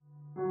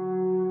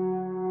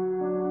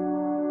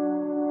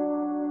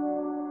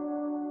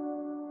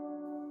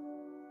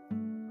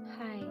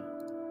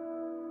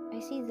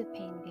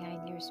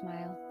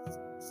smile.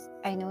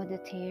 I know the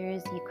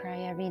tears you cry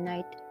every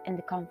night in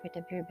the comfort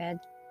of your bed.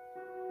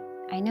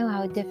 I know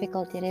how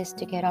difficult it is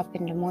to get up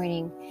in the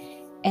morning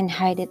and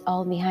hide it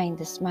all behind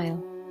the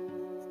smile.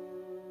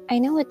 I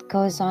know what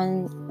goes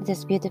on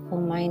this beautiful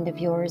mind of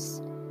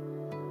yours.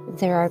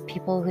 There are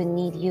people who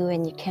need you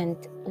and you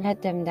can't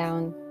let them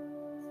down.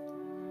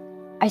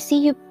 I see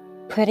you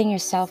putting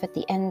yourself at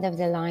the end of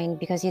the line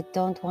because you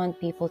don't want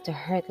people to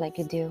hurt like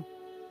you do.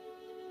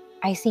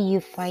 I see you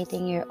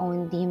fighting your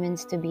own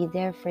demons to be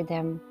there for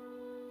them.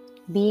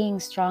 Being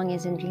strong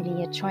isn't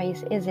really a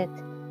choice, is it?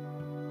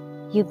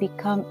 You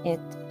become it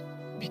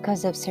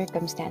because of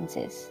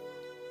circumstances.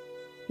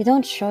 You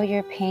don't show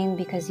your pain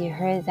because you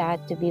heard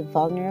that to be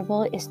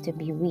vulnerable is to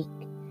be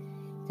weak,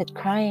 that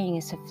crying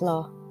is a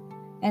flaw,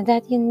 and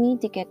that you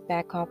need to get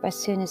back up as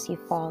soon as you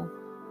fall.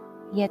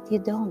 Yet you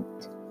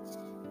don't.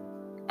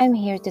 I'm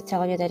here to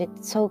tell you that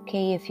it's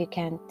okay if you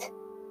can't.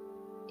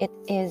 It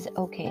is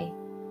okay.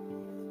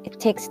 It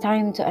takes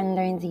time to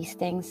unlearn these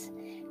things.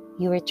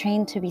 You were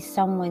trained to be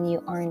someone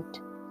you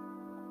aren't.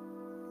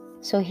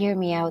 So hear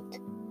me out.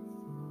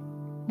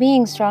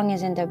 Being strong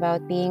isn't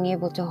about being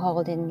able to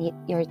hold in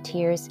your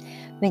tears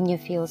when you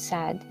feel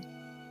sad.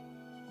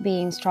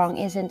 Being strong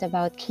isn't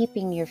about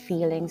keeping your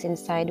feelings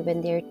inside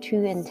when they're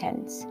too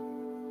intense.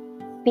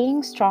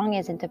 Being strong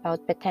isn't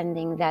about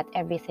pretending that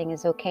everything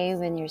is okay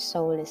when your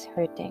soul is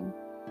hurting.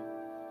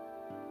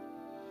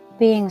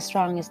 Being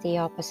strong is the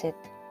opposite.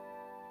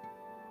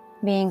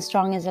 Being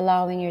strong is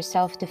allowing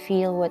yourself to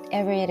feel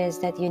whatever it is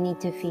that you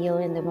need to feel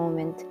in the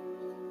moment.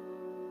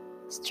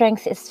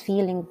 Strength is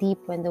feeling deep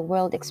when the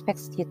world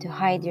expects you to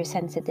hide your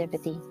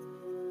sensitivity.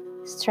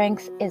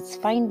 Strength is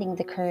finding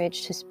the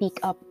courage to speak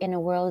up in a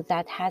world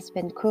that has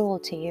been cruel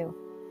to you.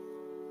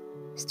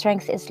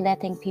 Strength is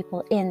letting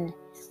people in,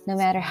 no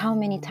matter how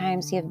many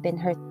times you've been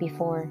hurt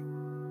before.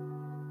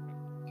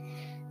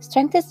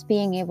 Strength is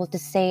being able to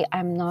say,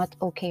 I'm not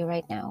okay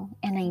right now,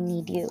 and I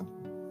need you.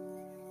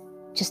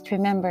 Just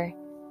remember,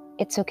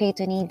 it's okay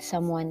to need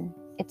someone.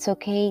 It's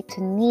okay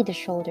to need a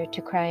shoulder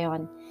to cry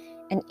on,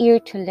 an ear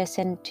to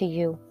listen to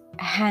you,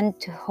 a hand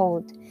to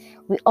hold.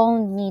 We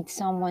all need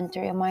someone to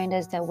remind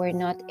us that we're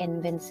not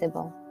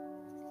invincible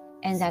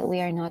and that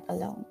we are not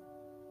alone.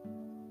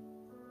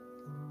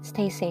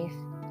 Stay safe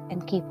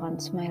and keep on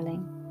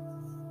smiling.